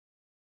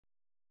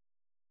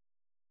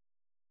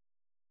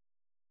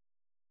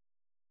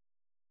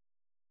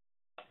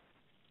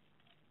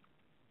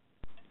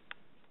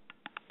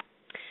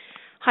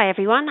Hi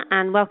everyone,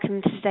 and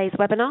welcome to today's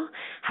webinar,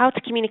 How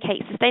to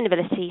Communicate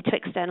Sustainability to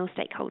External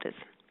Stakeholders.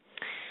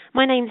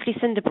 My name is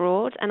Lucinda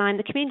Broad, and I'm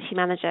the Community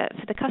Manager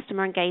for the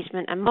Customer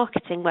Engagement and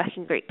Marketing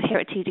Working Group here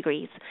at 2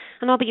 Degrees,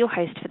 and I'll be your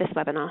host for this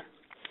webinar.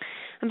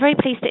 I'm very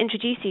pleased to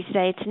introduce you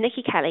today to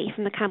Niki Kelley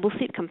from the Campbell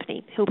Soup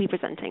Company, who will be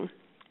presenting.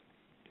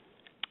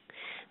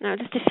 Now,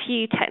 just a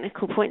few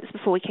technical points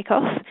before we kick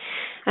off.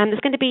 There's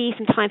going to be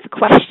some time for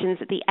questions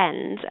at the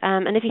end,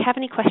 and if you have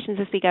any questions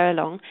as we go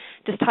along,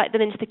 just type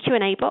them into the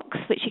Q&A box,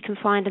 which you can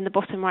find in the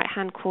bottom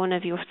right-hand corner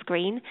of your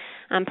screen,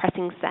 and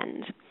pressing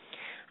send.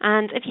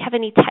 And if you have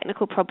any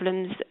technical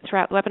problems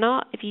throughout the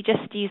webinar, if you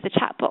just use the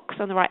chat box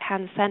on the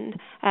right-hand side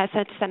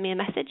to send me a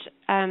message,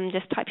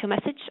 just type your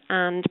message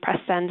and press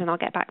send, and I'll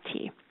get back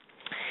to you.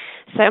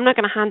 So I'm now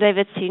going to hand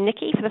over to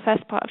Niki for the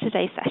first part of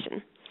today's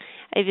session.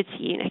 Over to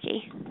you,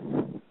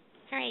 Niki.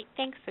 All right,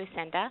 thanks,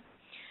 Lucinda.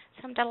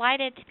 So I'm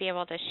delighted to be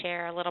able to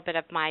share a little bit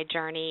of my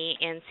journey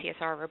in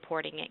CSR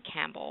reporting at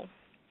Campbell.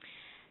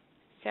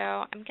 So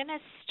I'm going to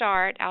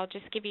start, I'll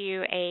just give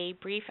you a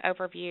brief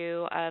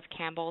overview of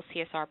Campbell's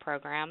CSR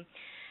program,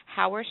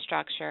 how we're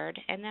structured,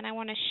 and then I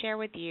want to share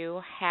with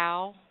you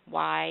how,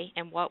 why,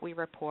 and what we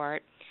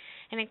report,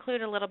 and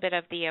include a little bit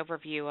of the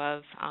overview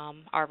of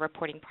our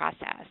reporting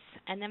process.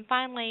 And then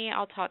finally,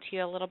 I'll talk to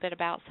you a little bit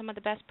about some of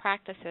the best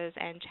practices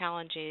and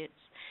challenges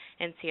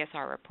in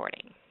CSR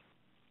reporting.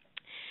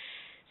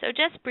 So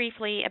just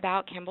briefly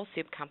about Campbell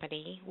Soup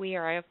Company. We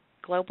are a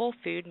global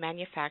food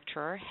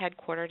manufacturer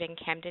headquartered in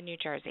Camden, New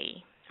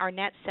Jersey. Our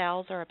net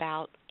sales are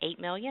about $8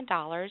 million,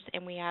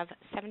 and we have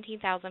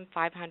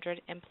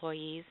 17,500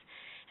 employees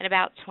in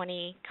about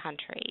 20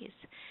 countries.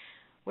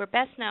 We're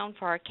best known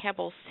for our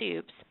Campbell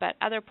soups, but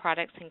other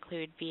products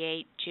include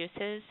V8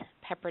 juices,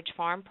 Pepperidge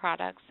Farm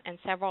products, and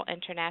several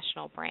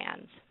international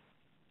brands.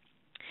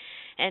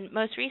 And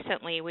most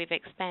recently, we've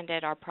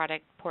expanded our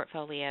product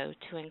portfolio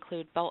to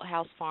include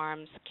Bolthouse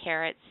Farms,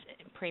 carrots,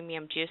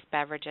 premium juice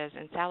beverages,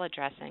 and salad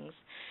dressings,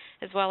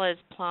 as well as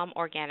Plum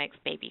Organics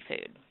baby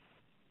food.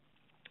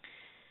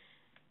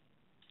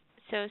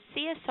 So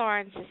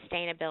CSR and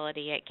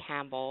sustainability at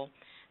Campbell,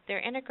 they're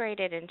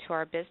integrated into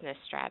our business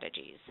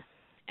strategies.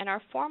 And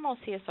our formal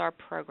CSR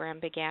program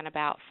began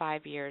about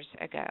 5 years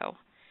ago.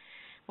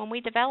 When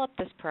we developed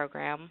this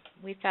program,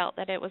 we felt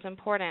that it was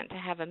important to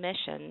have a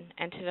mission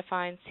and to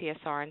define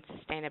CSR and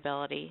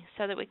sustainability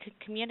so that we could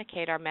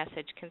communicate our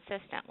message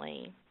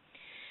consistently.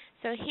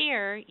 So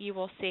here you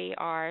will see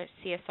our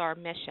CSR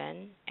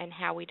mission and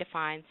how we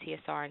define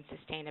CSR and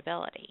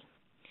sustainability.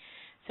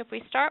 So if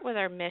we start with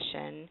our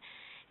mission,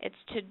 it's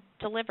to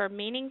deliver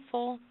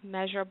meaningful,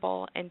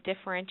 measurable, and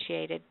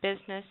differentiated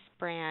business,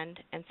 brand,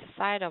 and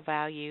societal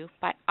value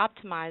by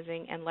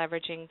optimizing and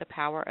leveraging the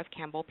power of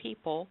Campbell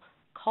people,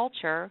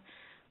 culture,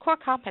 core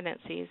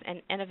competencies,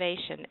 and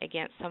innovation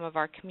against some of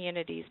our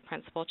community's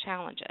principal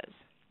challenges.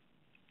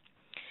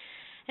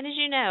 And as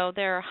you know,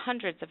 there are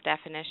hundreds of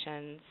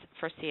definitions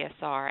for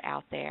CSR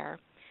out there,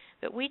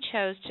 but we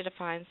chose to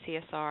define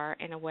CSR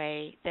in a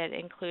way that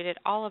included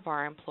all of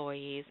our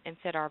employees and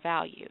fit our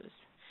values.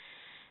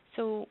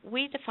 So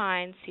we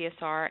define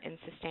CSR and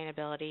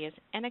sustainability as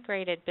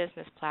integrated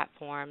business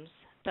platforms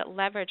that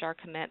leverage our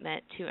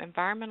commitment to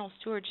environmental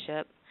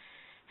stewardship,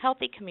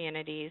 healthy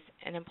communities,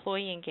 and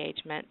employee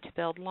engagement to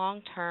build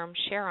long-term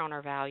share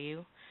owner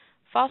value,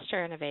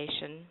 foster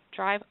innovation,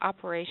 drive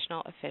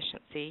operational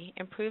efficiency,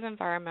 improve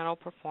environmental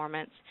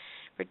performance,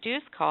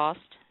 reduce cost,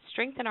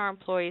 strengthen our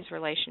employees'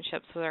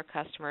 relationships with our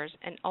customers,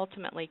 and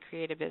ultimately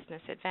create a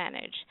business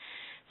advantage.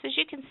 So as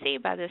you can see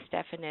by this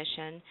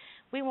definition,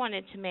 we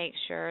wanted to make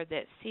sure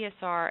that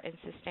CSR and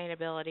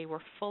sustainability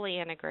were fully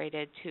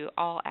integrated to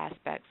all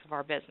aspects of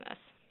our business.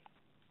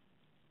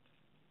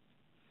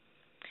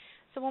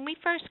 So when we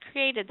first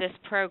created this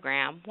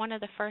program, one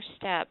of the first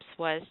steps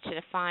was to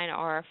define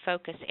our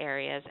focus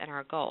areas and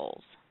our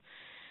goals.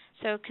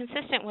 So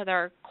consistent with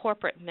our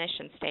corporate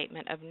mission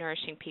statement of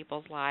nourishing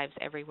people's lives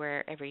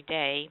everywhere, every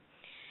day,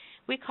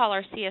 we call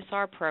our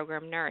CSR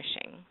program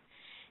Nourishing.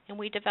 And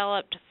we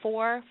developed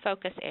 4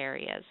 focus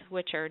areas,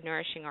 which are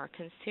nourishing our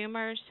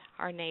consumers,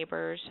 our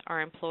neighbors,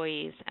 our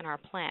employees, and our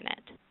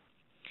planet.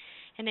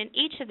 And in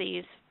each of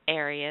these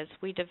areas,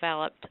 we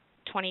developed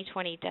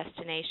 2020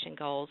 destination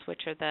goals,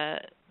 which are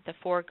the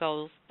 4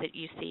 goals that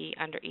you see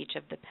under each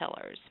of the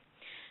pillars.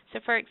 So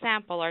for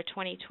example, our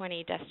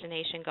 2020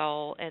 destination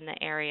goal in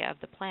the area of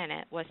the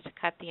planet was to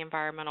cut the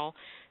environmental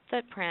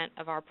footprint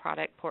of our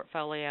product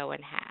portfolio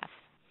in half.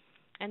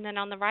 And then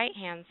on the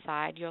right-hand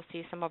side, you'll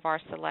see some of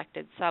our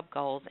selected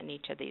sub-goals in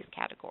each of these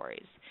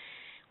categories.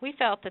 We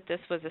felt that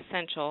this was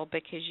essential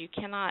because you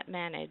cannot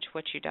manage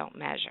what you don't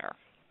measure.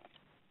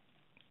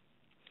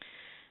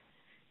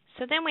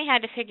 So then we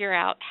had to figure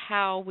out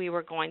how we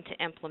were going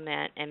to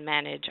implement and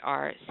manage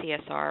our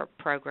CSR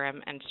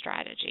program and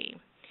strategy.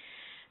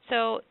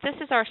 So this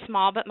is our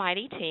small but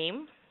mighty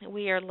team.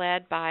 We are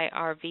led by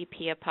our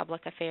VP of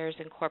Public Affairs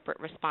and Corporate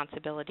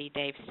Responsibility,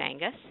 Dave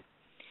Stangus.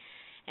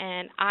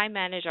 And I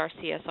manage our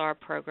CSR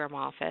program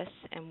office,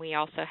 and we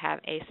also have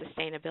a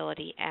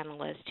sustainability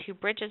analyst who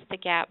bridges the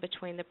gap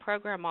between the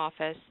program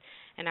office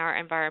and our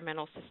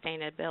environmental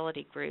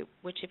sustainability group,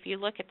 which if you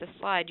look at the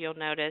slide, you'll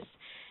notice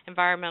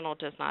environmental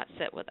does not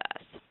sit with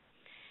us.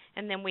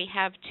 And then we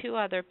have two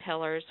other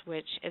pillars,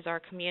 which is our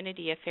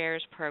community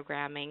affairs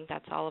programming.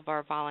 That's all of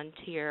our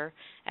volunteer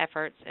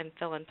efforts and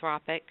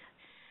philanthropic.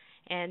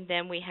 And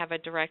then we have a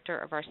director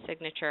of our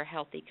signature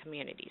Healthy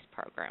Communities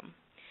program.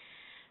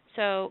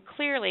 So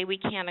clearly we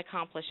can't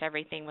accomplish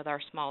everything with our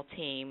small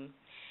team,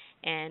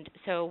 and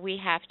so we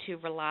have to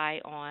rely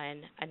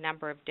on a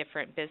number of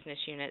different business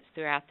units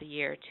throughout the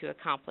year to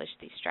accomplish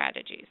these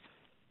strategies.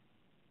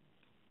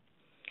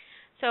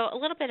 So a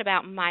little bit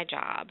about my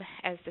job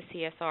as the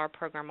CSR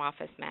Program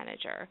Office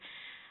Manager.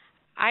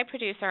 I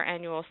produce our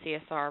annual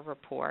CSR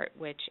report,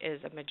 which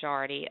is a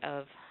majority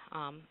of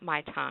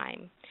my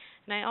time.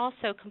 And I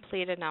also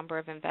complete a number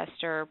of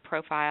investor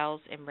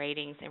profiles and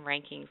ratings and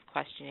rankings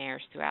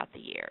questionnaires throughout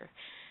the year,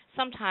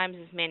 sometimes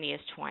as many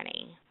as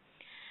 20.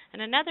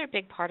 And another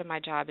big part of my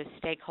job is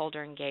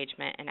stakeholder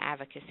engagement and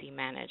advocacy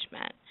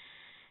management.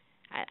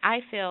 I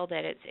feel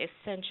that it's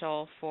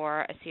essential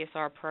for a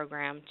CSR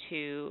program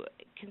to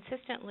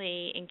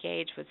consistently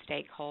engage with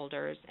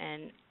stakeholders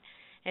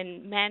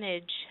and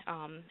manage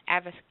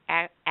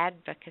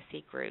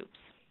advocacy groups.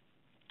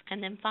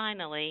 And then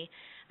finally,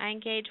 I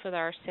engage with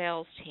our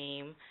sales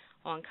team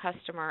on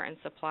customer and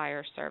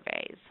supplier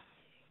surveys.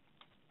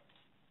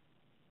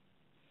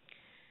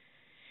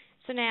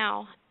 So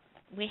now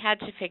we had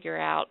to figure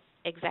out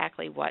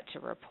exactly what to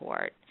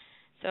report.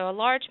 So a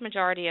large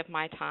majority of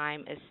my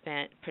time is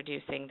spent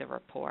producing the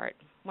report.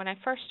 When I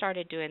first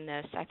started doing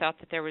this, I thought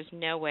that there was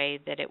no way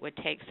that it would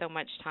take so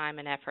much time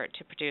and effort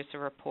to produce a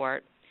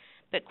report,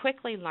 but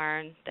quickly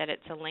learned that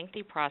it's a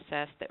lengthy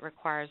process that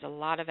requires a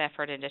lot of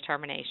effort and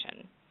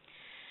determination.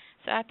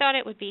 So I thought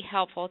it would be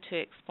helpful to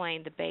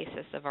explain the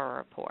basis of our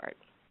report.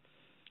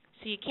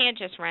 So you can't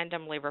just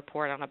randomly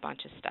report on a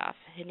bunch of stuff.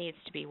 It needs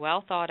to be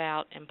well thought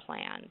out and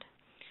planned.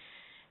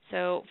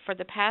 So for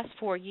the past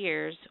 4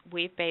 years,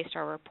 we've based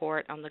our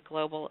report on the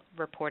Global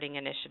Reporting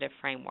Initiative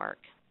framework.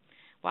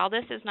 While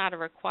this is not a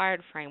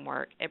required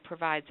framework, it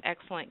provides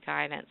excellent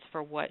guidance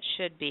for what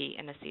should be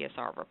in a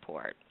CSR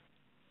report.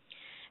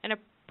 And a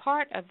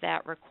part of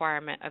that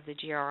requirement of the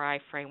GRI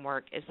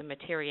framework is the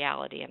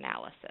materiality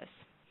analysis.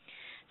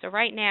 So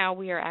right now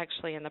we are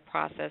actually in the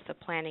process of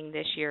planning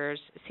this year's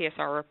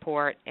CSR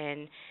report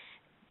and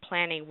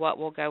planning what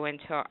will go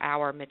into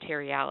our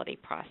materiality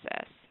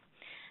process.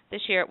 This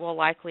year it will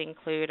likely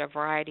include a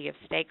variety of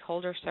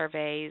stakeholder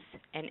surveys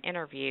and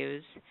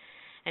interviews,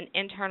 an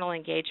internal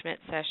engagement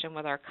session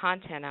with our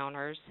content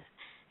owners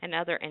and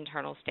other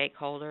internal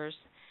stakeholders,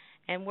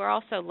 and we're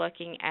also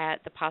looking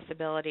at the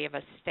possibility of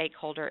a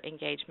stakeholder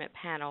engagement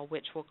panel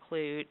which will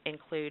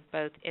include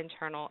both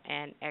internal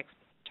and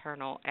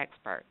external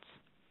experts.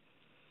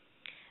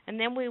 And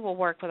then we will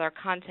work with our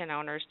content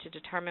owners to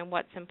determine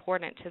what's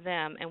important to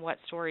them and what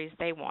stories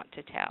they want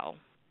to tell.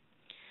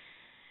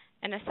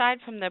 And aside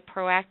from the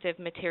proactive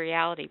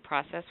materiality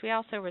process, we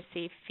also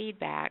receive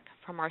feedback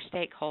from our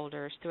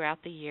stakeholders throughout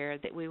the year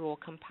that we will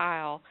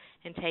compile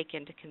and take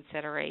into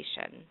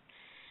consideration.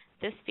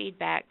 This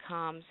feedback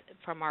comes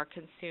from our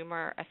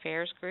Consumer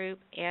Affairs Group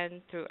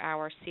and through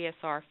our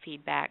CSR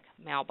feedback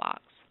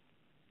mailbox.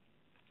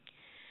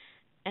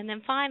 And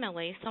then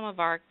finally, some of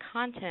our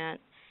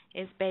content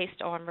is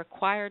based on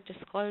required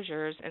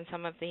disclosures in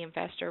some of the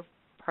investor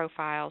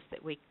profiles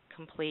that we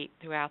complete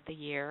throughout the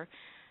year,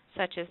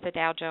 such as the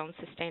Dow Jones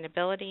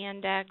Sustainability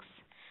Index,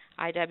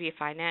 IW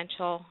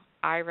Financial,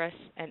 IRIS,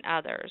 and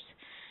others.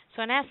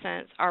 So in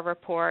essence, our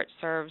report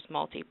serves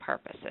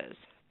multi-purposes.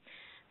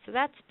 So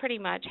that's pretty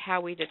much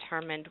how we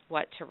determined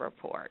what to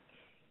report.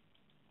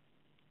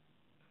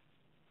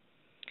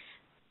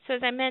 So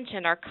as I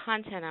mentioned, our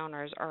content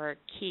owners are a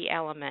key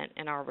element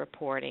in our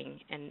reporting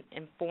and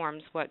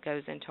informs what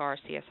goes into our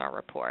CSR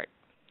report.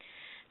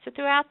 So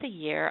throughout the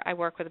year, I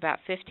work with about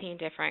 15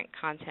 different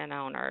content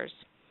owners.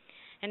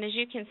 And as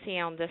you can see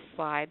on this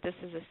slide, this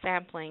is a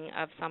sampling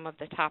of some of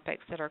the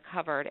topics that are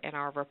covered in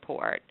our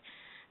report.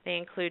 They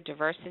include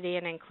diversity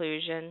and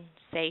inclusion,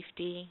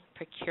 safety,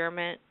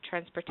 procurement,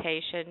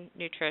 transportation,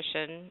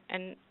 nutrition,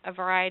 and a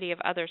variety of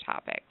other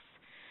topics.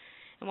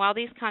 And while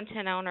these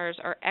content owners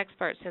are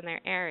experts in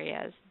their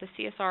areas, the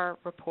CSR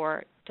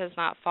report does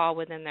not fall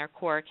within their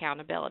core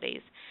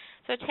accountabilities.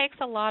 So it takes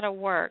a lot of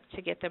work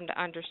to get them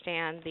to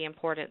understand the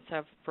importance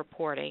of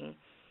reporting.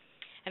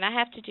 And I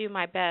have to do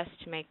my best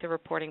to make the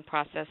reporting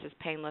process as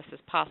painless as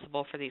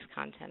possible for these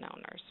content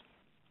owners.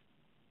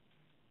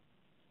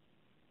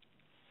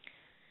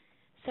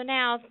 So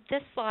now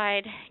this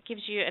slide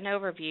gives you an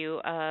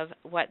overview of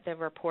what the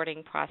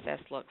reporting process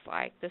looks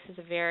like. This is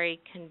a very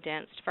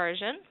condensed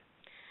version,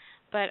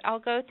 but I'll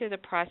go through the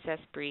process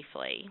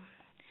briefly.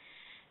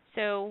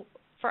 So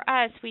for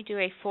us, we do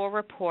a full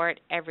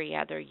report every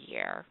other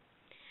year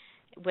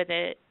with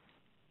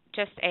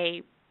just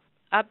a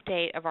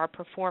update of our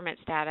performance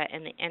data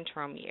in the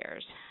interim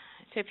years.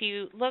 So if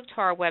you look to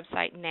our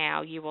website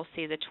now, you will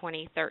see the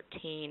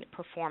 2013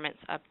 performance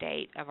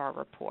update of our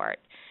report.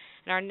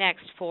 And our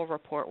next full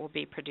report will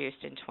be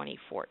produced in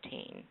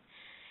 2014.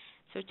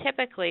 So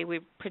typically we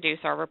produce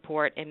our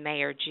report in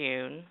May or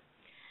June,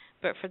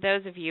 but for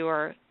those of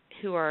you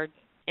who are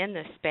in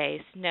this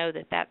space, know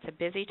that that's a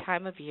busy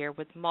time of year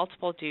with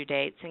multiple due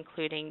dates,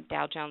 including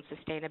Dow Jones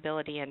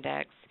Sustainability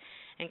Index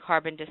and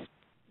Carbon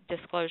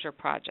Disclosure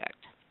Project.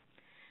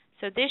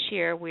 So this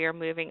year we are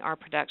moving our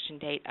production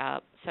date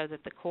up so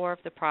that the core of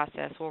the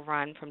process will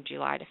run from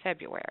July to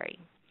February.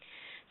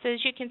 So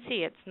as you can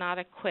see, it's not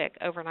a quick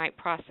overnight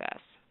process.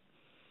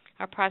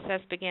 Our process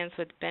begins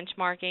with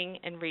benchmarking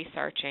and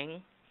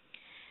researching.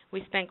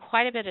 We spend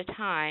quite a bit of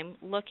time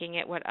looking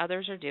at what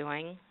others are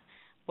doing,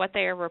 what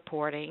they are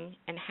reporting,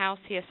 and how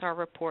CSR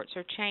reports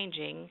are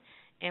changing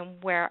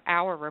and where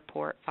our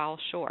report falls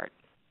short.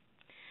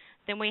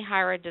 Then we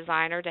hire a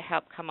designer to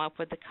help come up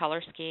with the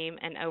color scheme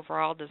and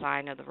overall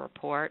design of the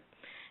report,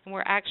 and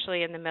we're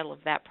actually in the middle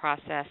of that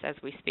process as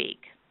we speak.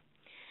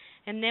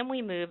 And then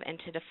we move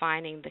into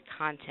defining the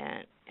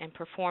content and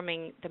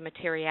performing the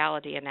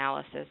materiality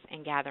analysis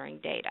and gathering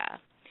data.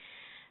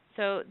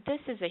 So this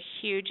is a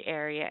huge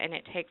area and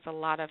it takes a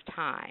lot of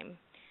time.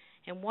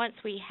 And once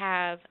we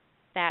have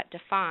that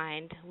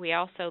defined, we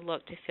also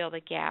look to fill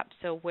the gaps.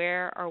 So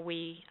where are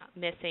we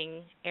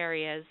missing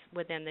areas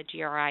within the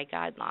GRI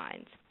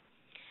guidelines?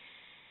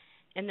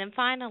 And then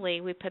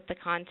finally, we put the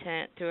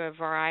content through a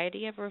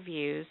variety of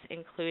reviews,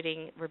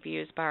 including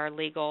reviews by our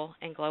legal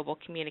and global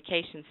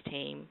communications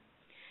team.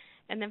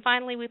 And then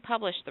finally, we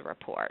publish the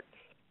report.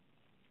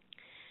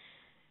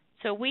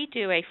 So we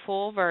do a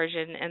full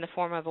version in the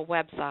form of a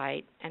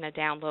website and a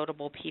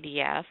downloadable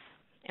PDF,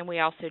 and we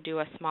also do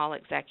a small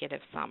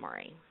executive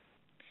summary.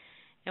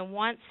 And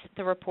once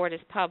the report is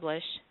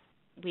published,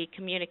 we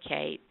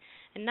communicate,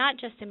 and not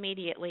just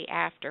immediately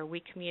after,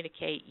 we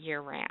communicate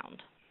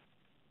year-round.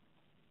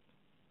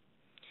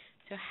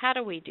 So how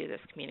do we do this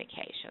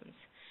communications?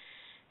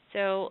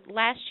 So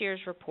last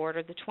year's report,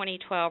 or the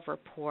 2012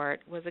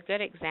 report, was a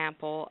good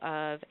example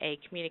of a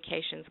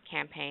communications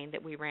campaign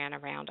that we ran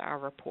around our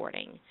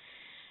reporting.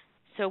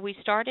 So we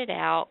started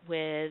out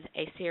with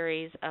a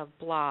series of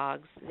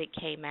blogs that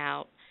came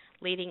out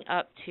leading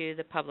up to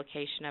the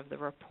publication of the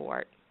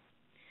report.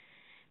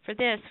 For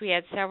this, we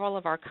had several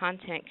of our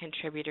content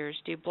contributors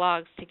do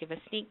blogs to give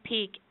a sneak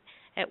peek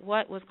at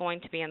what was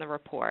going to be in the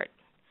report.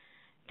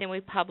 Then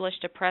we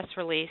published a press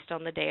release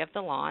on the day of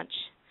the launch.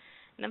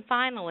 And then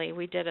finally,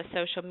 we did a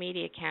social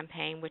media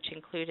campaign which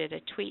included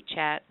a tweet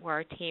chat where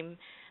our team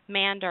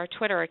manned our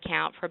Twitter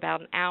account for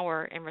about an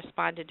hour and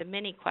responded to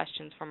many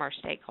questions from our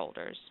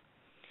stakeholders.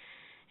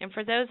 And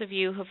for those of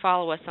you who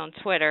follow us on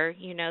Twitter,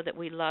 you know that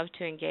we love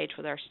to engage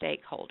with our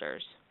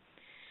stakeholders.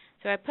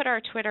 So I put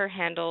our Twitter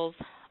handles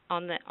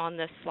on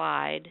this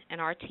slide,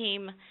 and our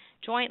team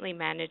jointly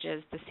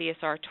manages the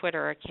CSR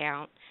Twitter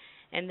account,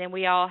 and then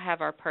we all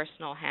have our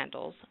personal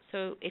handles.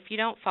 So if you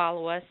don't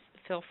follow us,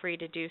 feel free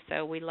to do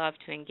so. We love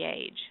to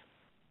engage.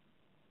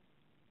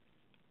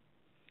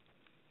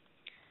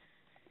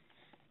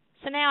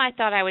 So now I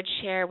thought I would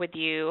share with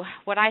you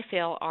what I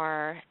feel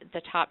are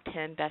the top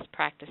 10 best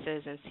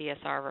practices in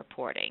CSR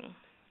reporting.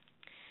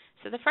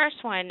 So the first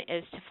one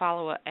is to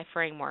follow a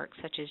framework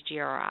such as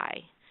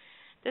GRI.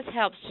 This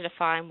helps to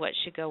define what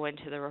should go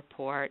into the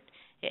report.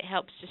 It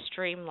helps to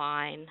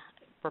streamline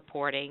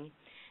reporting.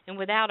 And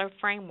without a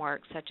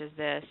framework such as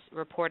this,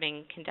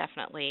 reporting can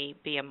definitely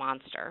be a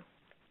monster.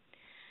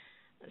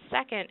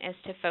 Second is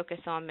to focus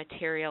on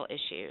material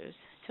issues.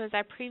 So as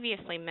I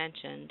previously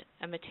mentioned,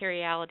 a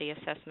materiality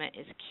assessment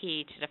is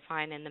key to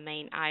defining the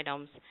main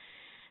items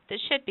that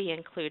should be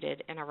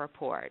included in a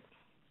report.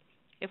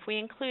 If we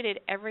included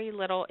every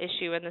little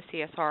issue in the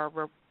CSR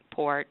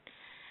report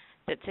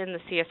that's in the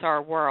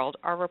CSR world,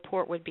 our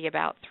report would be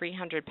about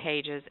 300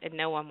 pages and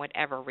no one would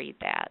ever read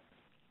that.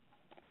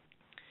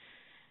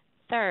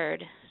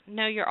 Third,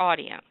 know your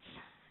audience.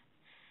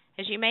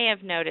 As you may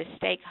have noticed,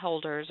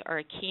 stakeholders are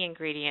a key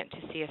ingredient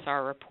to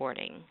CSR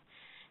reporting.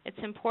 It's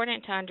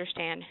important to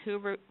understand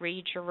who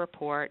reads your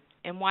report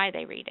and why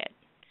they read it.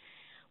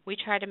 We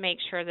try to make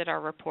sure that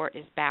our report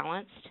is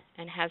balanced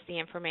and has the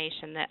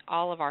information that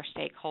all of our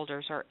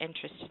stakeholders are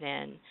interested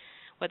in,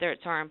 whether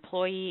it's our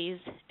employees,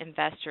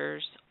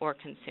 investors, or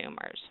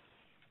consumers.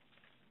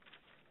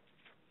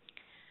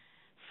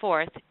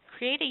 Fourth,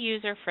 create a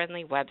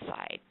user-friendly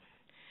website.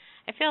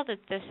 I feel that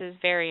this is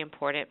very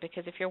important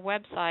because if your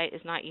website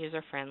is not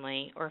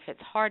user-friendly or if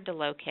it's hard to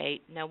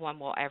locate, no one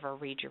will ever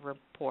read your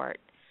report.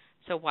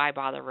 So why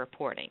bother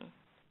reporting?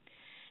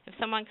 If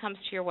someone comes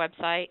to your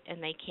website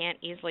and they can't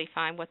easily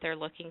find what they're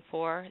looking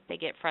for, they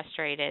get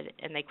frustrated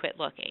and they quit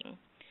looking.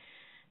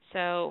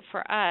 So for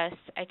us,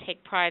 I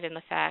take pride in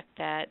the fact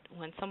that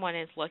when someone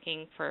is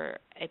looking for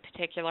a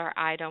particular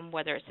item,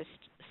 whether it's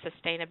a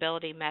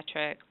sustainability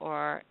metric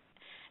or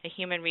a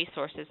human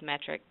resources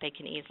metric, they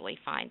can easily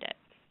find it.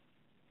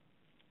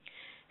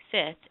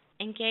 Fifth,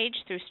 engage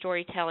through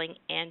storytelling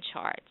and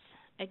charts.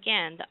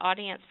 Again, the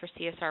audience for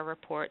CSR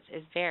reports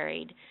is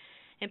varied,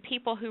 and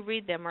people who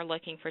read them are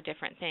looking for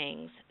different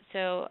things.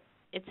 So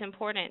it's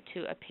important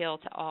to appeal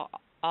to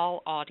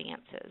all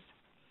audiences.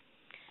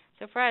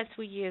 So for us,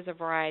 we use a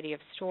variety of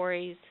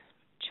stories,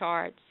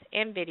 charts,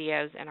 and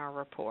videos in our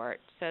report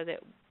so that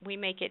we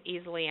make it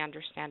easily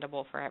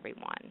understandable for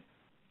everyone.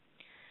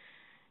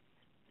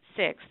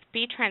 6,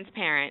 be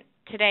transparent.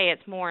 Today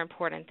it's more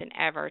important than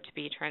ever to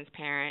be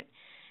transparent.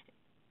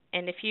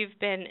 And if you've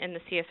been in the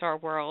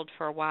CSR world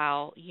for a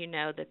while, you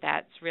know that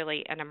that's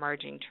really an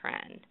emerging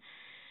trend.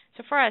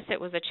 So for us, it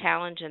was a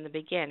challenge in the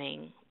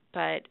beginning,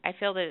 but I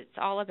feel that it's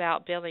all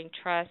about building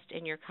trust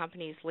in your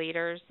company's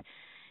leaders,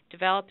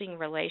 developing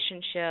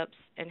relationships,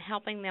 and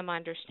helping them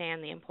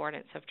understand the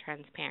importance of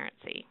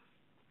transparency.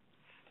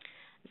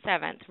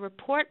 7th,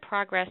 report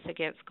progress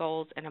against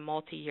goals in a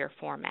multi-year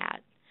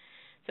format.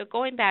 So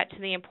going back to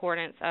the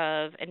importance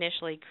of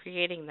initially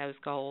creating those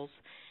goals,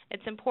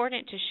 it's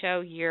important to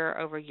show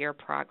year-over-year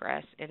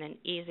progress in an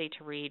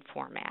easy-to-read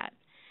format.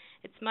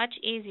 It's much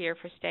easier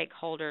for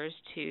stakeholders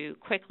to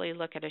quickly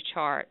look at a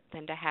chart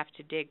than to have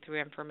to dig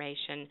through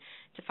information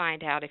to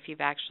find out if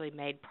you've actually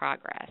made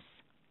progress.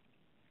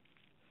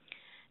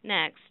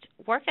 Next,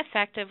 work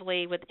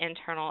effectively with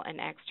internal and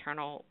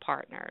external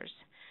partners.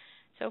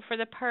 So for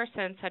the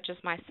person such as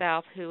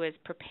myself who is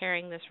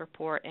preparing this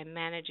report and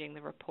managing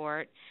the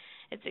report,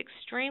 it's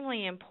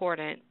extremely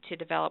important to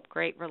develop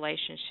great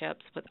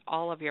relationships with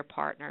all of your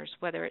partners,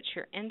 whether it's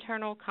your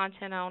internal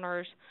content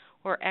owners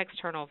or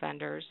external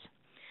vendors.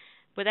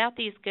 Without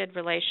these good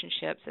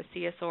relationships,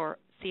 a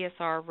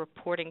CSR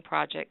reporting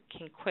project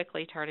can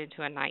quickly turn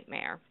into a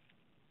nightmare.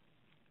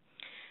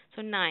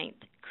 So 9th,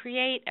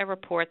 create a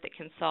report that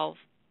can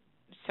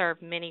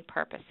serve many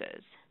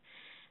purposes.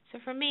 So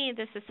for me,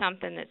 this is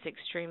something that's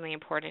extremely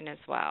important as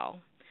well.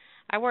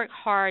 I work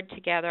hard to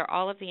gather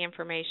all of the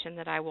information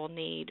that I will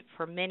need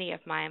for many of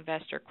my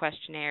investor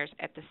questionnaires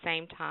at the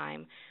same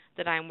time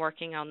that I'm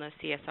working on the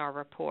CSR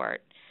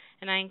report,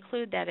 and I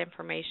include that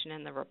information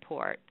in the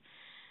report.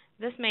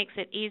 This makes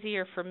it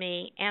easier for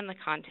me and the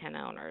content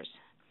owners.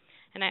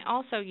 And I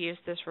also use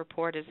this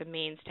report as a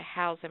means to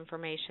house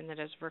information that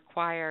is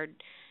required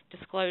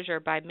disclosure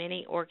by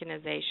many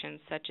organizations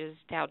such as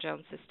Dow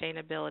Jones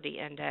Sustainability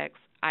Index,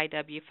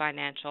 IW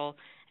Financial,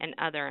 and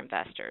other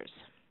investors.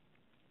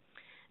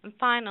 And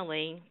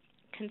finally,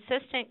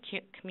 consistent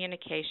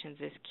communications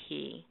is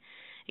key.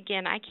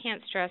 Again, I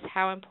can't stress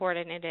how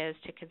important it is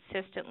to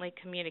consistently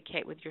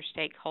communicate with your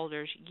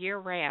stakeholders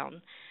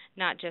year-round,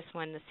 not just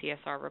when the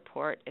CSR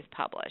report is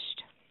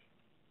published.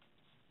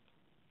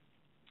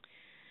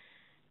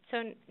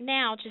 So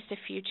now just a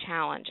few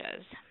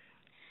challenges.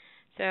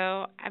 So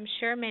I'm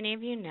sure many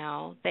of you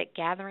know that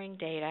gathering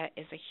data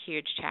is a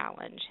huge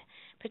challenge,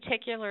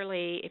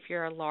 particularly if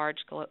you're a large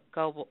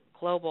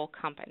global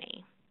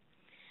company.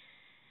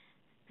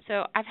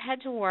 So I've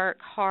had to work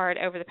hard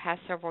over the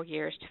past several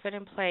years to put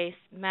in place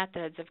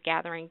methods of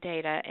gathering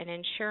data and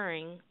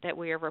ensuring that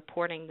we are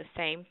reporting the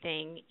same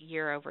thing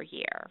year over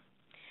year.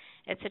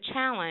 It's a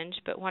challenge,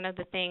 but one of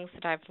the things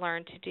that I've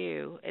learned to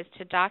do is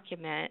to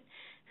document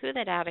who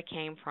the data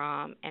came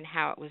from and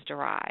how it was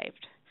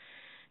derived.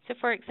 So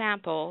for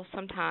example,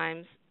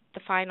 sometimes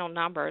the final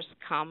numbers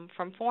come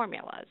from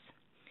formulas.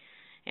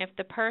 If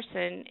the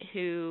person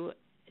who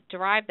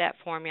derived that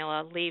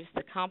formula leaves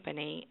the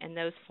company and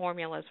those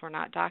formulas were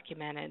not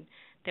documented,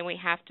 then we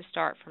have to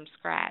start from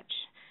scratch.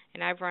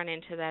 And I've run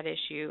into that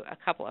issue a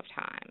couple of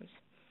times.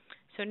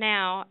 So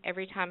now,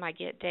 every time I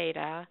get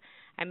data,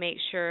 I make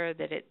sure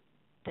that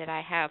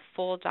I have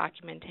full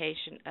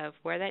documentation of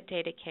where that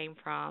data came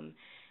from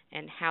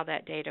and how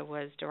that data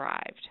was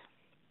derived.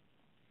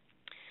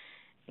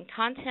 And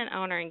content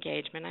owner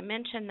engagement, I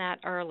mentioned that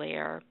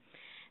earlier.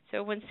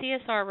 So when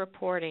CSR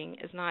reporting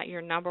is not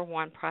your number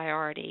one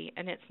priority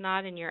and it's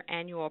not in your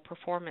annual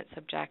performance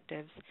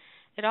objectives,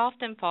 it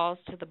often falls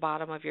to the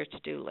bottom of your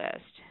to-do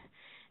list.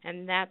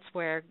 And that's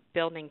where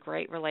building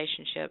great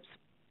relationships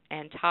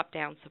and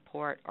top-down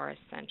support are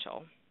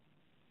essential.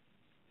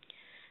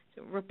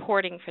 So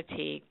reporting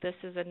fatigue, this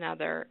is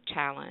another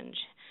challenge.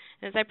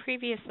 As I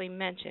previously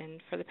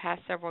mentioned, for the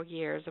past several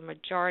years, a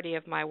majority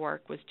of my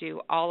work was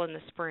due all in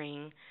the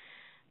spring,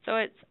 so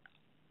it's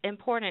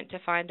important to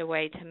find a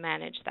way to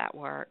manage that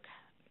work.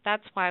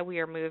 That's why we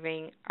are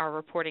moving our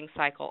reporting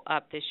cycle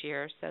up this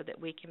year so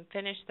that we can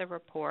finish the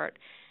report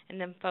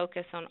and then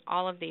focus on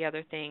all of the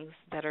other things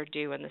that are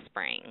due in the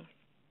spring.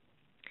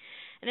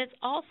 And it's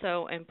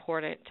also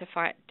important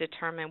to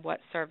determine what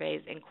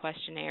surveys and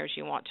questionnaires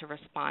you want to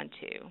respond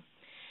to.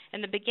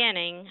 In the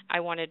beginning,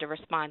 I wanted to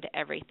respond to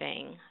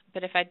everything,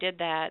 but if I did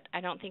that, I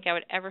don't think I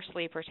would ever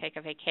sleep or take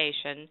a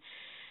vacation.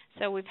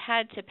 So we've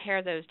had to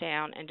pare those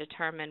down and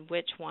determine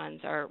which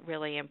ones are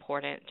really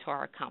important to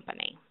our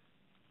company.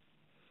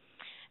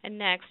 And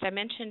next, I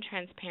mentioned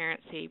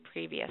transparency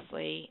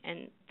previously,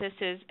 and this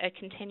is a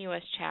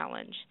continuous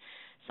challenge.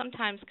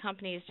 Sometimes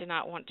companies do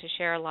not want to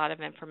share a lot of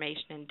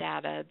information and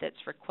data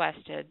that's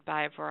requested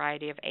by a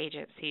variety of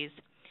agencies,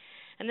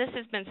 and this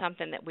has been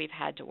something that we've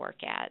had to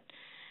work at.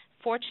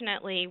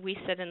 Fortunately, we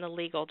sit in the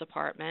legal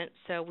department,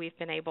 so we've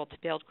been able to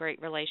build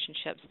great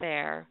relationships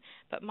there.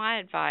 But my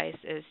advice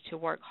is to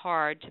work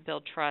hard to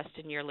build trust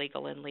in your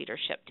legal and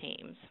leadership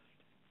teams.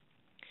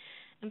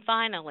 And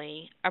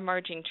finally,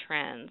 emerging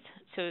trends.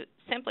 So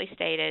simply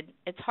stated,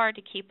 it's hard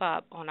to keep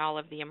up on all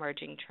of the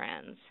emerging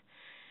trends.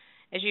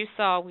 As you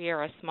saw, we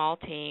are a small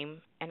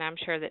team, and I'm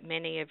sure that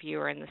many of you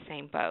are in the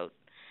same boat.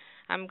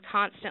 I'm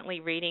constantly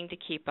reading to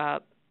keep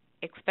up,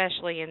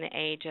 especially in the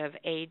age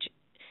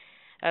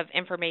of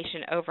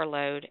information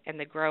overload and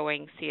the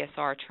growing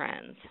CSR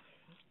trends.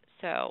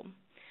 So,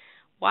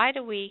 why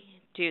do we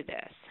do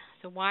this?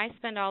 So why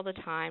spend all the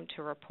time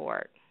to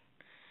report?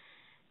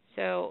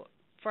 So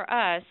for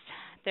us,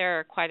 there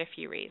are quite a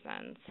few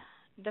reasons.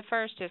 The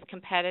first is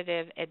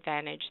competitive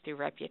advantage through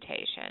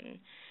reputation.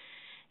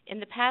 In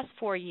the past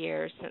 4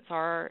 years since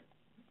our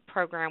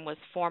program was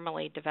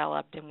formally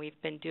developed and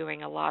we've been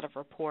doing a lot of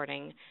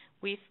reporting,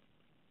 we've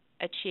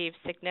achieved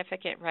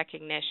significant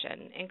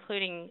recognition,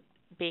 including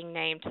being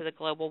named to the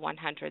Global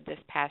 100 this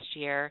past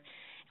year,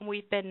 and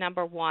we've been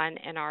number one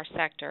in our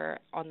sector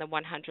on the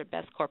 100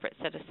 Best Corporate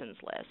Citizens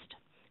list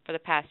for the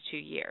past 2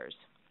 years.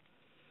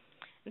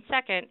 And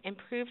second,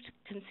 improved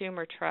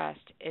consumer trust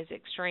is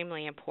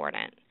extremely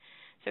important.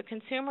 So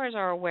consumers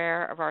are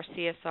aware of our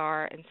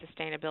CSR and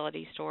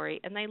sustainability story,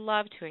 and they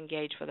love to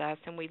engage with us,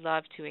 and we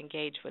love to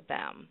engage with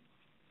them.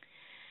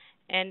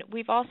 And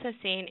we've also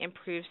seen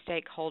improved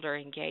stakeholder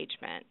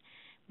engagement.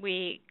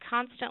 We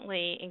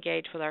constantly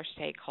engage with our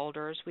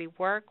stakeholders. We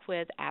work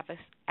with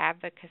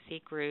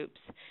advocacy groups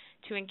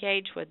to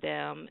engage with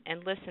them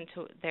and listen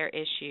to their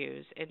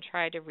issues and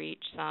try to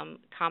reach some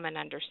common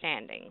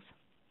understandings.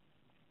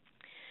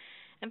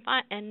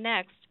 And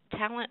next,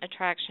 talent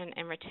attraction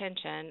and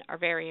retention are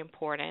very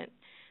important.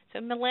 So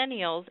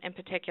millennials in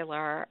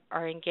particular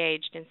are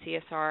engaged in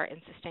CSR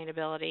and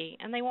sustainability,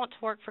 and they want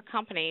to work for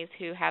companies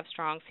who have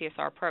strong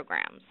CSR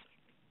programs.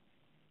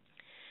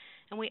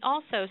 And we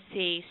also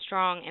see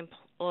strong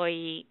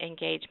employee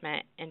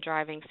engagement in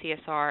driving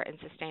CSR and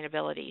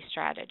sustainability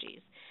strategies.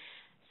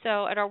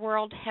 So at our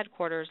world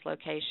headquarters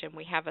location,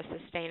 we have a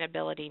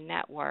sustainability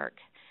network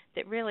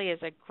that really is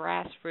a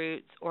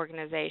grassroots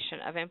organization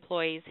of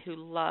employees who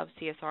love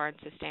CSR and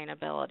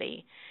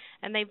sustainability,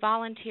 and they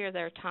volunteer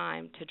their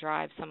time to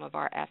drive some of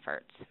our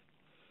efforts.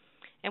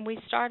 And we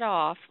start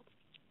off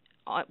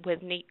with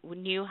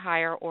new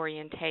hire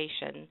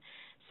orientation.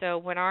 So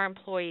when our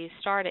employees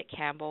start at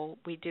Campbell,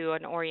 we do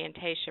an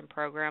orientation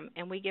program,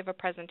 and we give a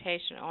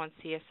presentation on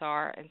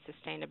CSR and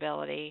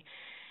sustainability,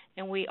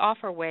 and we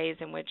offer ways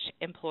in which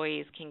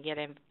employees can get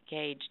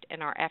engaged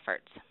in our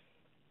efforts.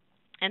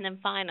 And then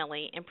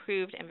finally,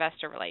 improved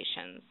investor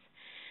relations.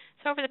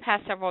 So over the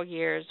past several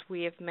years,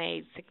 we have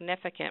made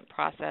significant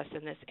progress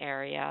in this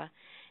area,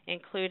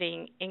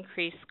 including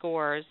increased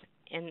scores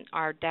in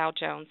our Dow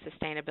Jones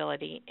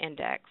Sustainability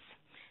Index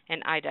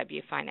and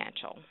IW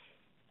Financial.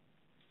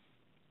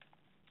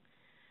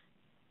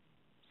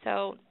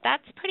 So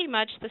that's pretty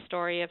much the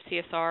story of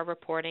CSR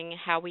reporting,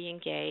 how we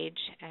engage,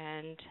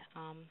 and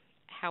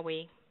how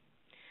we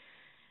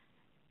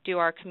do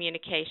our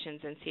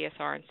communications in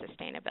CSR and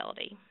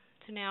sustainability.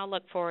 So now I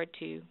look forward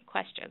to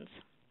questions.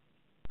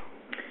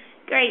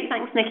 Great,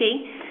 thanks,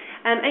 Niki.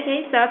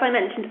 Okay, so as I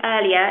mentioned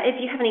earlier, if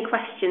you have any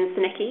questions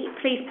for Niki,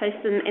 please post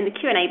them in the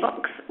Q&A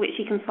box, which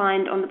you can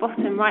find on the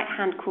bottom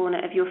right-hand corner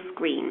of your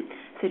screen.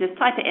 So just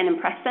type it in and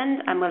press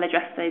send, and we'll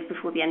address those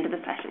before the end of the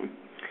session.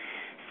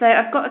 So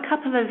I've got a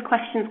couple of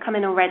questions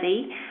coming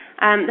already.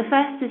 The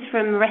first is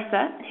from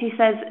Marissa, who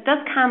says, does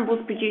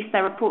Campbell's produce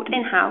their report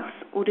in-house,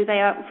 or do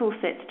they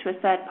outsource it to a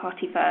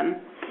third-party firm?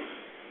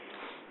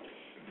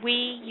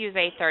 We use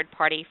a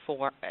third-party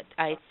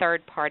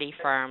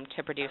firm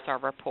to produce our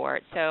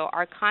report. So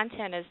our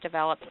content is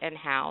developed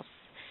in-house.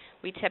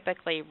 We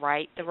typically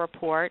write the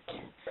report,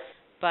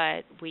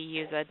 but we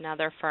use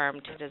another firm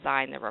to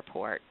design the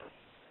report.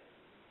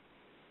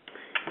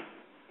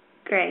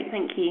 Great,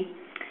 thank you.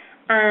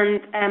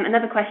 And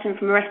another question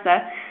from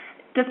Marissa.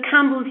 Does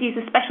Campbell's use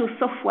a special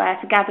software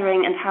for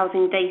gathering and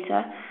housing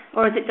data,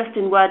 or is it just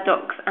in Word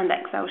docs and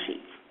Excel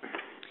sheets?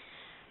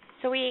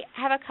 So we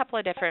have a couple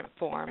of different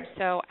forms.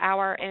 So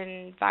our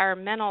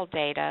environmental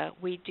data,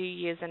 we do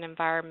use an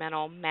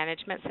environmental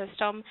management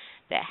system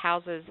that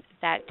houses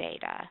that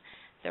data.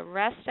 The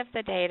rest of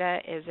the data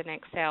is an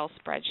Excel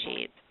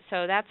spreadsheet.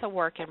 So that's a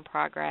work in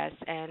progress,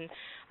 and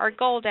our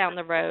goal down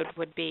the road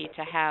would be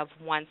to have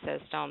one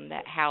system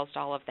that housed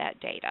all of that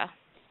data.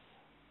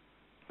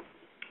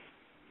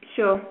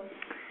 Sure.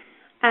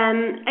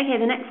 Okay,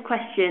 the next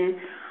question.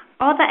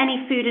 Are there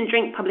any food and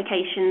drink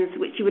publications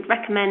which you would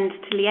recommend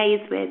to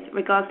liaise with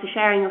regards to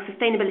sharing your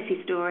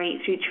sustainability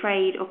story through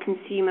trade or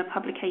consumer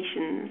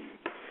publications?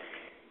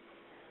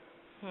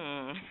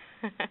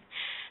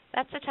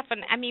 That's a tough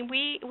one. I mean,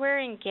 we're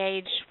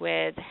engaged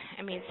with,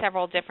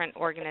 several different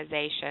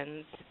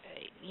organizations,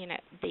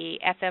 the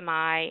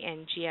FMI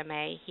and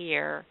GMA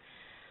here.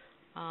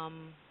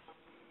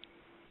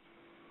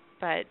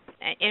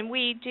 And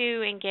we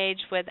do engage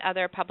with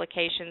other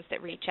publications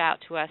that reach out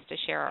to us to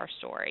share our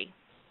story.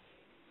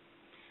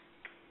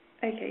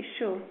 Okay,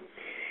 sure.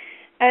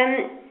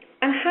 And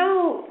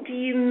how do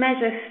you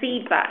measure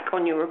feedback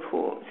on your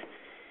report?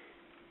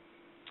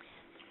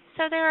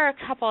 So there are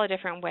a couple of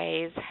different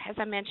ways. As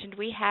I mentioned,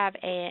 we have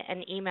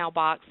an email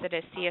box that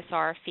is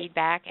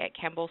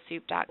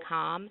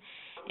csrfeedback@campbellsoup.com,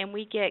 and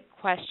we get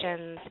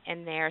questions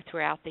in there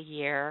throughout the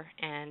year,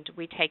 and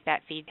we take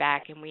that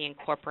feedback and we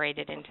incorporate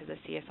it into the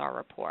CSR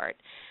report.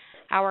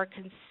 Our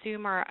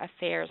Consumer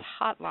Affairs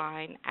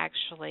hotline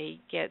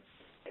actually gets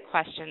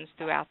questions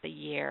throughout the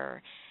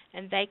year,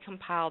 and they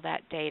compile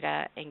that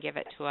data and give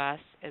it to us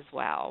as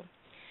well.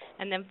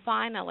 And then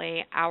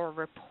finally, our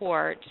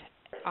report,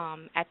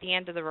 at the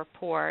end of the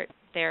report,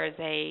 there is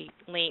a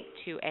link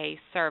to a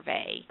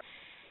survey,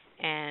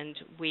 and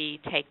we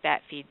take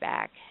that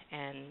feedback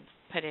and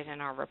put it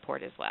in our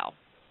report as well.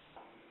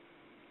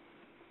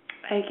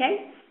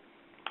 Okay.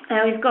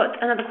 We've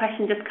got another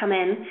question just come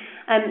in.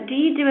 Do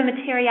you do a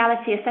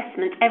materiality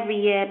assessment every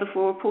year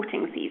before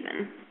reporting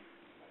season?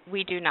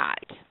 We do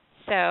not.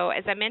 So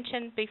as I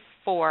mentioned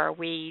before,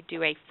 we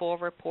do a full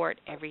report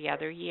every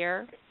other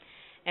year,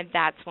 and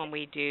that's when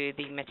we do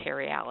the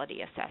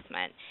materiality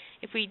assessment.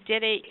 If we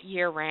did it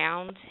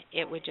year-round,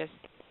 it would just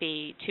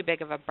be too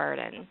big of a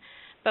burden.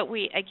 But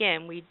we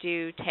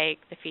do take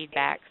the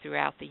feedback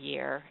throughout the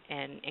year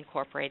and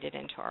incorporate it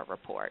into our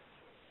report.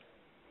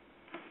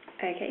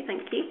 Okay,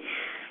 thank you.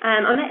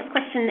 Our next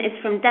question is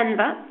from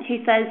Denver,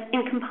 who says,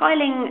 in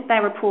compiling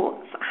their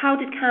reports, how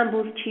did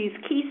Campbell's choose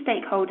key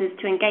stakeholders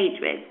to engage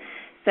with?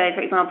 So,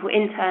 for example,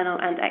 internal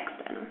and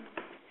external.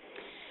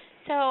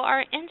 So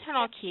our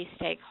internal key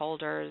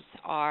stakeholders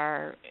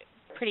are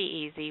pretty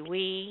easy.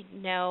 We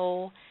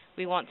know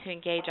we want to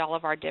engage all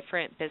of our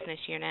different business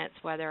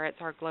units, whether it's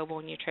our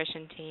global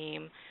nutrition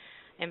team,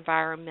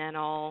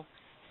 environmental,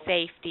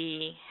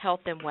 safety,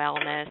 health and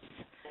wellness,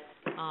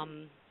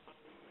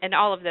 and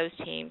all of those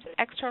teams.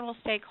 External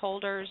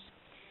stakeholders,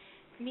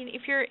 I mean,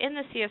 if you're in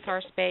the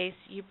CSR space,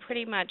 you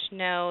pretty much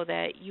know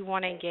that you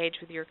want to engage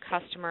with your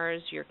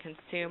customers, your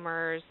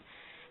consumers.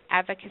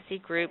 Advocacy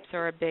groups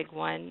are a big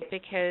one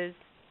because,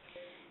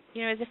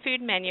 you know, as a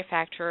food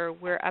manufacturer,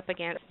 we're up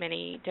against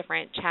many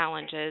different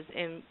challenges,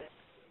 and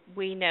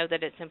we know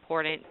that it's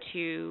important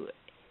to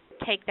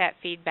take that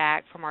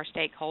feedback from our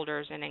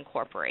stakeholders and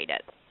incorporate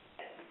it.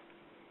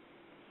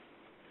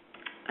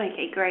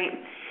 Okay, great.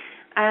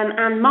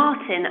 And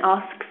Martin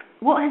asks,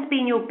 what has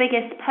been your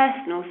biggest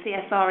personal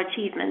CSR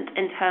achievement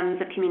in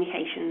terms of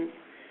communications?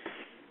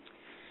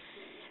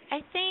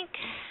 I think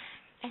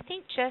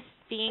just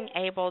being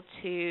able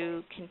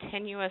to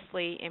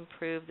continuously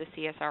improve the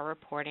CSR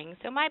reporting.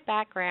 So my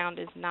background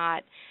is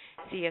not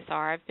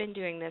CSR. I've been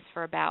doing this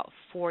for about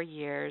 4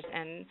 years,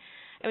 and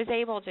I was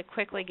able to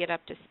quickly get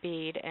up to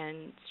speed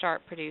and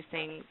start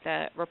producing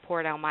the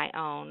report on my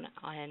own.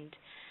 And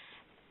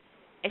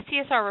a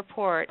CSR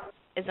report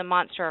is a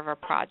monster of a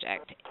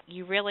project.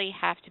 You really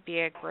have to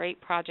be a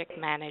great project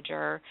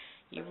manager.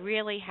 You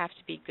really have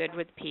to be good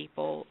with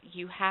people.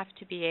 You have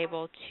to be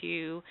able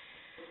to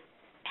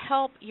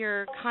help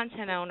your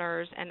content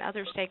owners and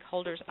other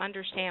stakeholders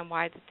understand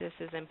why this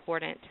is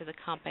important to the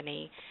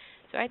company.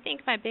 So I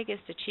think my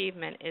biggest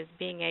achievement is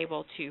being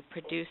able to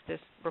produce this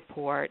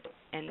report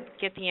and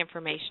get the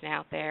information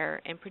out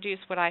there and produce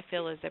what I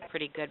feel is a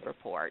pretty good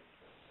report.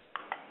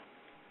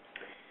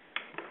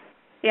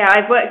 Yeah,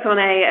 I've worked on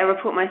a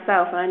report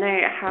myself, and I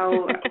know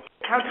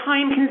how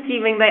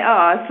time-consuming they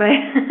are, so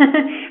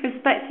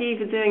respect to you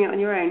for doing it on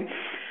your own.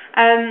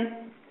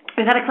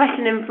 We've had a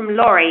question in from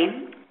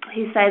Laurie,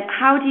 who says,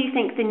 how do you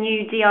think the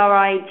new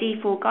DRI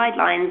G4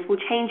 guidelines will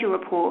change your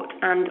report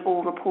and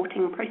or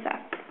reporting process?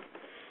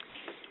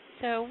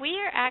 So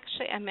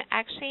I'm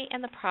actually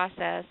in the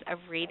process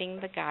of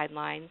reading the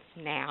guidelines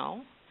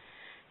now.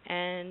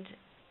 And,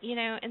 you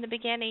know, in the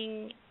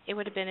beginning, it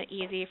would have been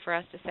easy for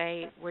us to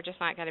say we're just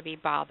not going to be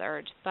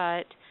bothered.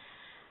 But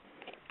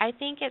I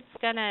think it's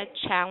going to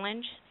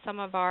challenge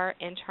some of our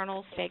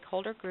internal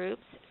stakeholder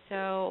groups.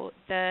 So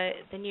the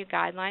new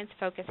guidelines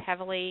focus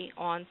heavily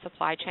on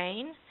supply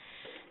chain.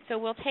 So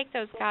we'll take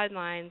those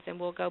guidelines and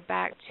we'll go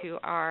back to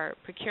our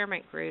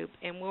procurement group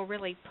and we'll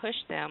really push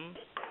them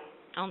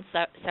on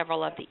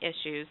several of the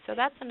issues. So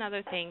that's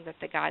another thing that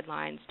the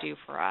guidelines do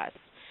for us.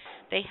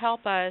 They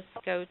help us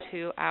go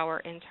to our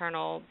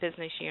internal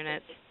business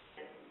units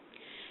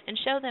and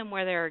show them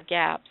where there are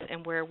gaps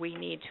and where we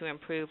need to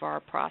improve our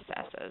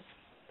processes.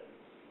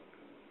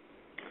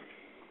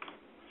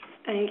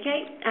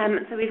 Okay,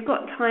 so we've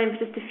got time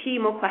for just a few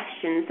more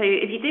questions. So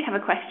if you do have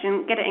a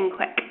question, get it in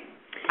quick.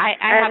 I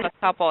have a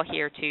couple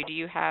here, too. Do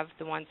you have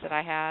the ones that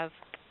I have?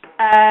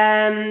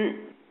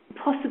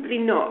 Possibly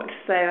not.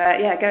 So,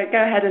 yeah,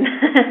 go ahead and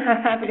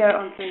have a go at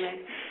answering those.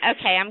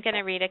 Okay, I'm going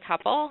to read a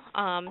couple.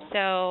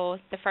 So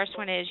the first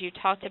one is, you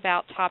talked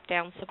about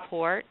top-down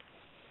support.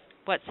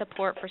 What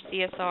support for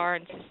CSR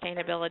and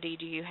sustainability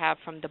do you have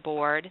from the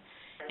board,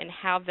 and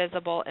how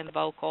visible and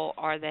vocal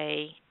are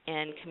they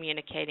in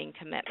communicating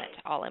commitment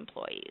to all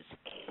employees?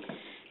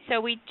 So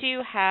we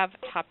do have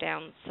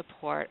top-down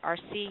support. Our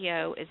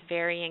CEO is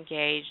very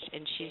engaged,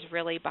 and she's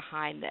really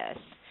behind this.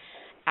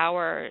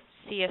 Our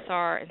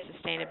CSR and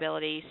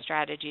sustainability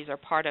strategies are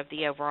part of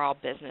the overall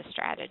business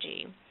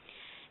strategy.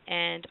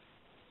 And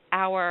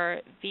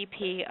our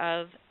VP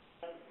of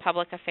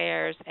Public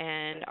Affairs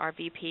and our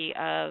VP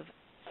of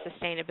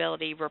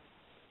Sustainability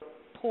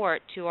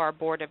report to our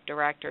board of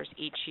directors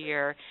each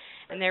year,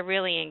 and they're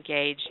really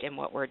engaged in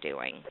what we're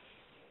doing.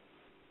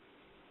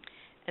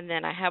 And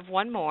then I have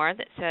one more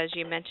that says,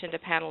 you mentioned a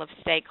panel of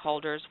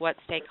stakeholders. What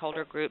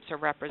stakeholder groups are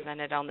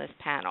represented on this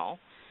panel?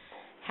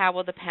 How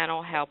will the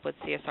panel help with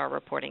CSR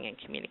reporting and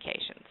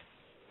communications?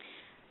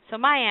 So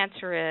my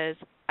answer is,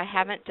 I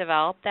haven't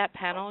developed that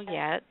panel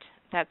yet.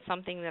 That's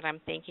something that I'm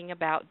thinking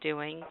about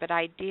doing, but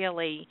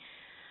ideally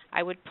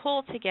I would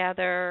pull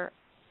together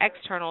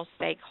external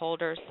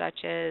stakeholders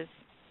such as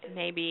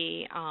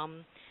maybe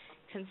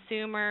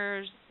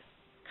consumers,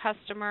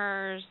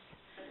 customers,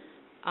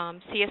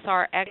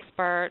 CSR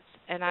experts,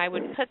 and I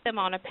would put them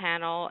on a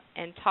panel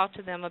and talk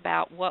to them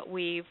about what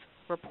we've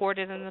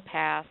reported in the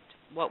past,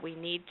 what we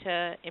need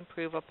to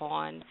improve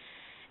upon,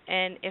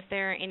 and if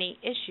there are any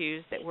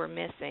issues that we're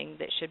missing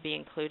that should be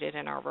included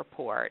in our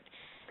report.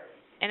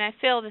 And I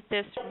feel that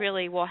this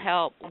really will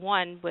help,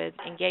 one, with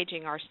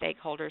engaging our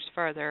stakeholders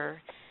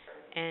further,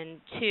 and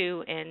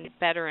two, in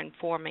better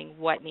informing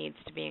what needs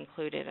to be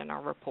included in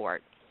our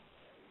report.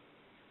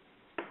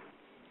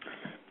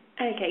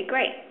 Okay,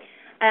 great.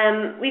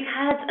 We've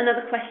had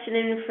another question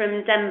in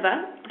from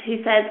Denver, who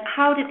says,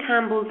 how did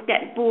Campbell's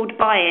get board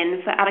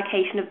buy-in for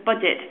allocation of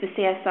budget for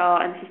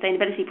CSR and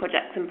sustainability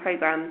projects and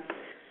programs?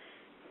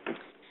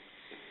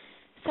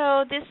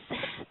 So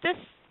this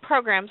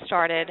program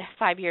started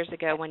 5 years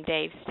ago when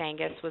Dave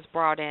Stangus was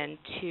brought in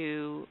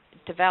to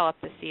develop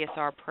the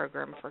CSR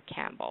program for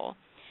Campbell.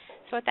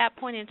 So at that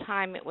point in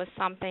time, it was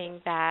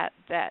something that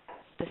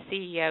the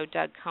CEO,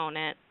 Doug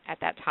Conant, at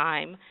that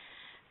time,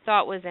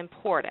 thought was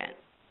important.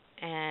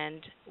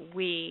 And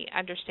we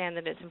understand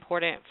that it's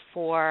important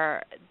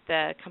for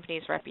the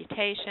company's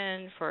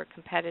reputation, for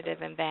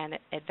competitive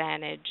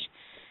advantage.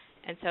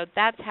 And so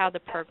that's how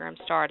the program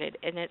started,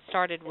 and it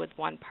started with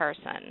one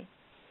person.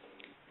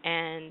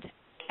 And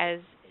as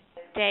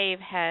Dave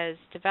has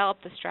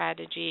developed the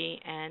strategy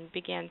and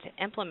began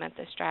to implement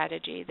the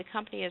strategy, the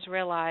company has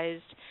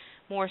realized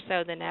more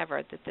so than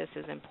ever that this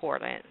is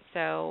important.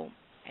 So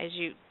as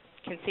you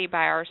can see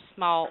by our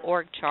small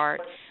org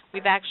chart,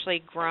 we've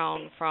actually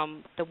grown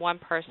from the one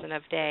person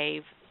of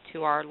Dave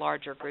to our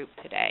larger group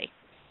today.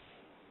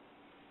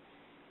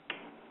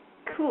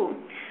 Cool.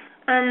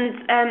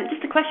 And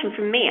just a question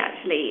from me,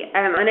 actually.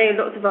 I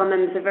know lots of our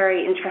members are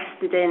very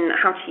interested in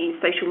how to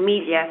use social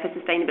media for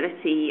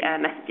sustainability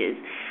messages.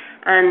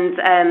 And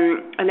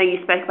I know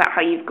you spoke about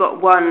how you've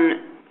got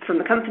one from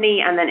the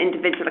company and then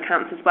individual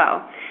accounts as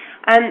well.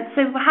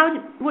 So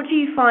what do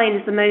you find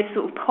is the most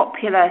sort of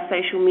popular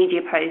social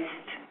media post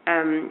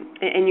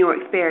in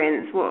your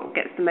experience? What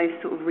gets the most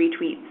sort of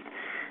retweets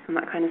and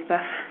that kind of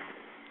stuff?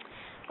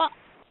 Well,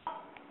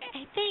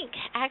 I think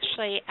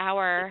actually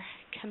our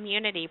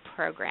community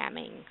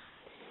programming,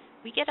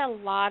 we get a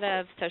lot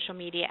of social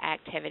media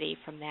activity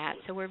from that.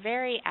 So we're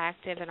very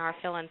active in our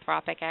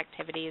philanthropic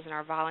activities and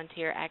our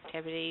volunteer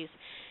activities,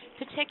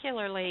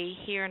 particularly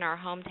here in our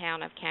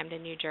hometown of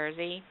Camden, New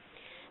Jersey.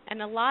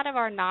 And a lot of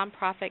our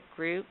nonprofit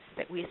groups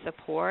that we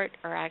support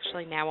are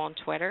actually now on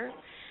Twitter.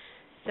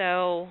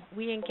 So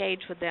we engage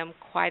with them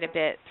quite a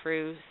bit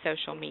through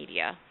social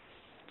media.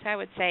 So I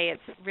would say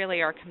it's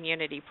really our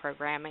community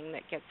programming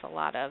that gets a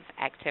lot of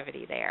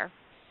activity there.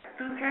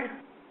 Okay.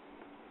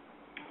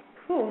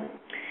 Cool.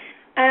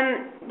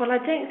 Well, I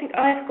don't think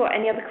I've got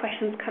any other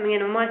questions coming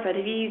in on my side.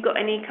 Have you got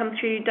any come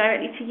through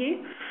directly to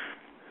you?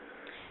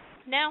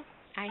 No,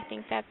 I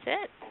think that's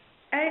it.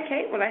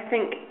 Okay, well, I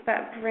think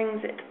that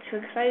brings it to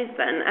a close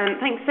then.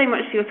 Thanks so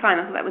much for your time.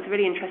 I thought that was a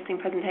really interesting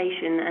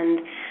presentation and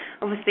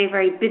obviously a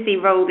very busy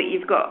role that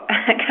you've got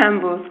at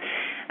Campbell's,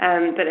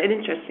 but an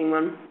interesting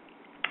one.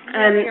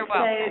 You're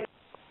welcome.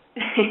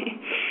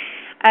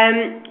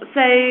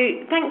 So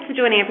thanks for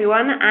joining,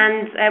 everyone,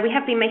 and we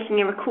have been making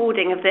a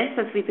recording of this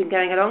as we've been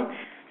going along,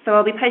 so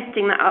I'll be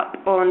posting that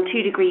up on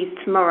 2 Degrees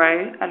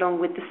tomorrow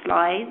along with the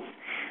slides,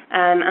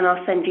 and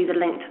I'll send you the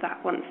link to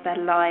that once they're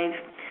live.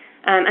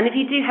 And if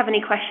you do have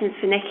any questions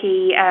for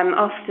Niki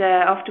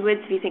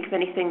afterwards, if you think of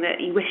anything that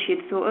you wish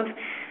you'd thought of,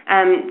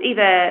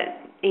 either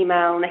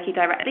email Niki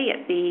directly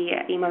at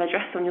the email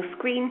address on your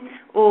screen,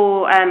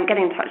 or get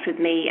in touch with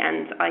me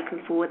and I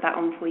can forward that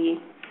on for you.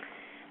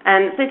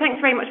 So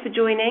thanks very much for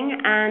joining,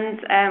 and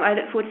I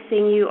look forward to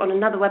seeing you on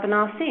another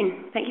webinar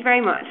soon. Thank you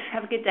very much.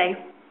 Have a good day.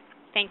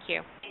 Thank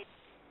you.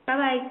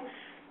 Bye-bye.